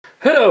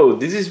Hello,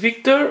 this is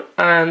Victor,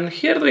 and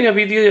here doing a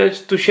video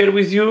just to share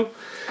with you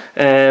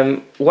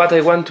what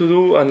I want to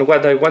do and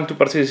what I want to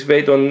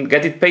participate on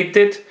Get It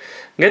Painted.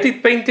 Get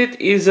It Painted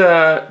is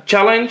a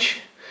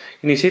challenge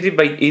initiated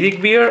by Idic.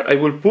 I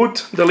will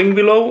put the link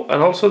below,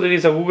 and also there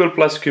is a Google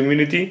Plus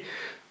community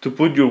to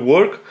put your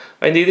work.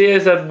 And the idea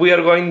is that we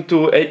are going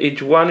to,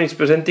 each one is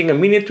presenting a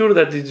miniature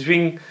that is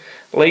been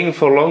laying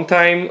for a long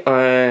time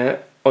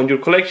on your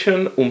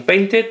collection,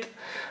 unpainted.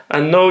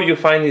 And now you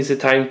find it's the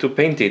time to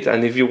paint it.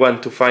 And if you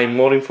want to find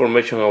more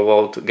information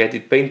about Get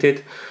It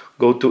Painted,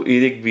 go to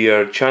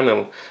Idic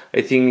channel.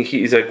 I think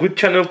he is a good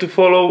channel to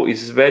follow.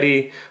 It's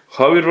very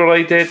hobby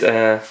related,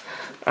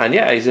 and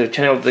yeah, it's a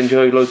channel that I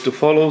enjoy a lot to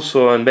follow.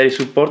 So I'm very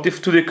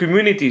supportive to the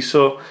community.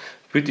 So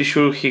pretty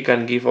sure he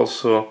can give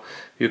also.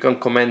 You can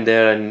comment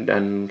there,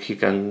 and he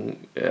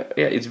can. Yeah,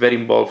 it's very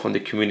involved on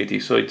the community.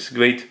 So it's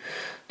great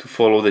to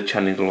follow the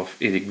channel of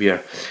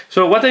Idic.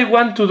 So what I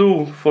want to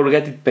do for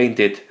Get It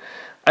Painted.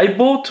 I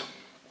bought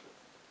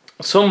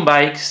some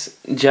bikes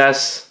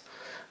just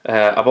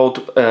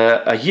about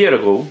a year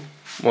ago,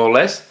 more or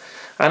less,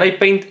 and I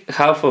paint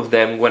half of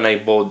them when I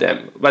bought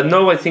them. But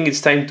now I think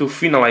it's time to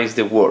finalize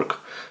the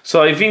work.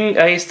 So I think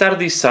I start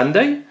this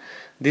Sunday.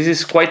 This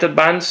is quite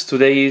advanced.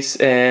 Today is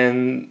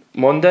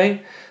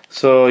Monday.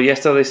 So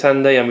yesterday,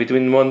 Sunday, and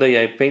between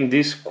Monday I paint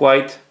this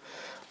quite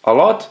a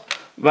lot.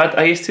 But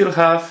I still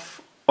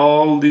have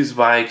all these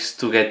bikes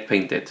to get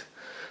painted.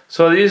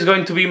 So this is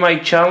going to be my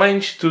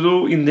challenge to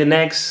do in the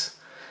next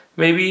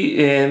maybe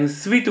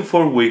 3 to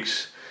 4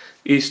 weeks,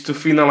 is to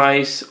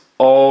finalize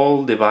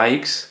all the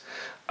bikes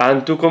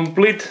and to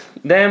complete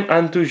them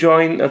and to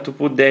join and to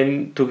put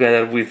them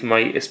together with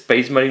my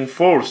Space Marine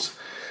Force.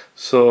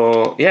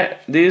 So yeah,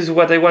 this is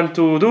what I want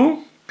to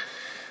do.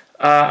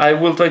 I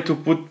will try to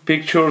put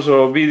pictures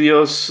or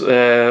videos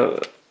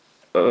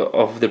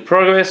of the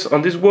progress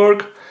on this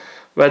work,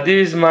 but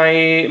this is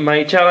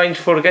my challenge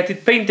for Get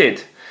It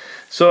Painted.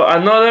 So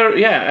another,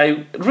 yeah,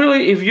 I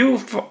really, if you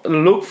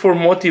look for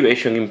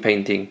motivation in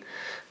painting,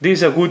 this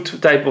is a good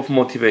type of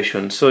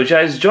motivation. So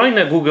just join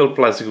a Google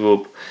Plus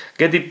group.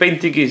 Get It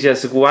Painting is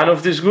just one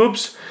of these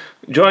groups.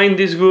 Join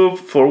this group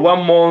for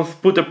 1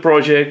 month, put a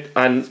project,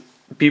 and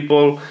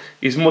people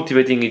is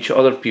motivating each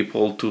other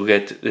people to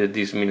get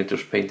these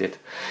miniatures painted.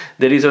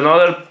 There is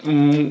another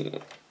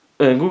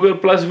Google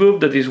Plus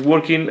group that is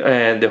working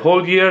the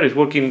whole year. Is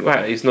working.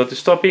 It's not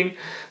stopping.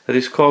 That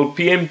is called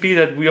PMP.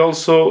 That we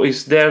also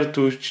is there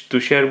to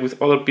share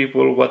with other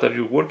people what are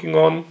you working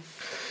on,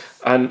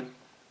 and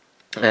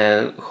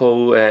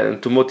how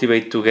to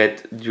motivate to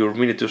get your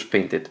miniatures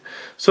painted.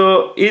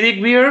 So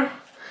Idic,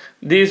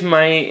 this is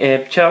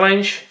my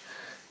challenge.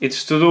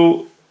 It's to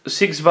do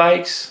 6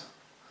 bikes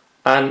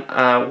and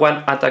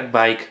 1 attack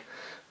bike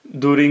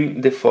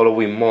during the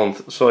following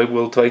month. So I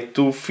will try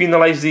to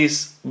finalize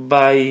this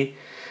by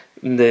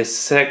the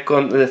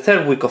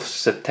 3rd week of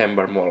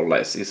September, more or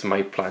less, is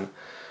my plan.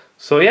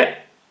 So yeah,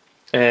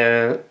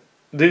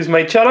 this is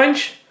my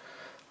challenge.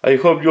 I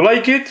hope you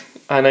like it,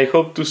 and I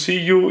hope to see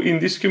you in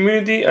this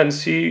community and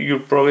see your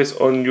progress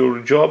on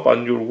your job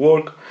and your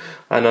work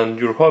and on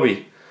your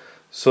hobby.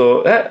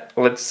 So yeah,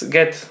 let's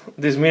get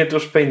these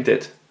miniatures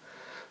painted.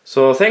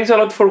 So thanks a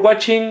lot for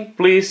watching.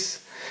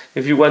 Please,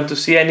 if you want to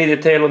see any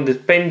detail on the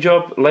paint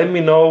job, let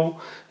me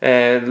know.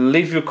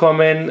 Leave your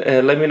comment.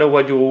 Let me know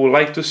what you would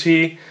like to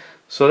see.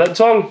 So that's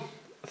all.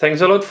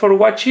 Thanks a lot for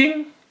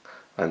watching,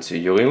 and see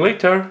you again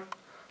later.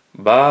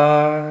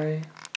 Bye.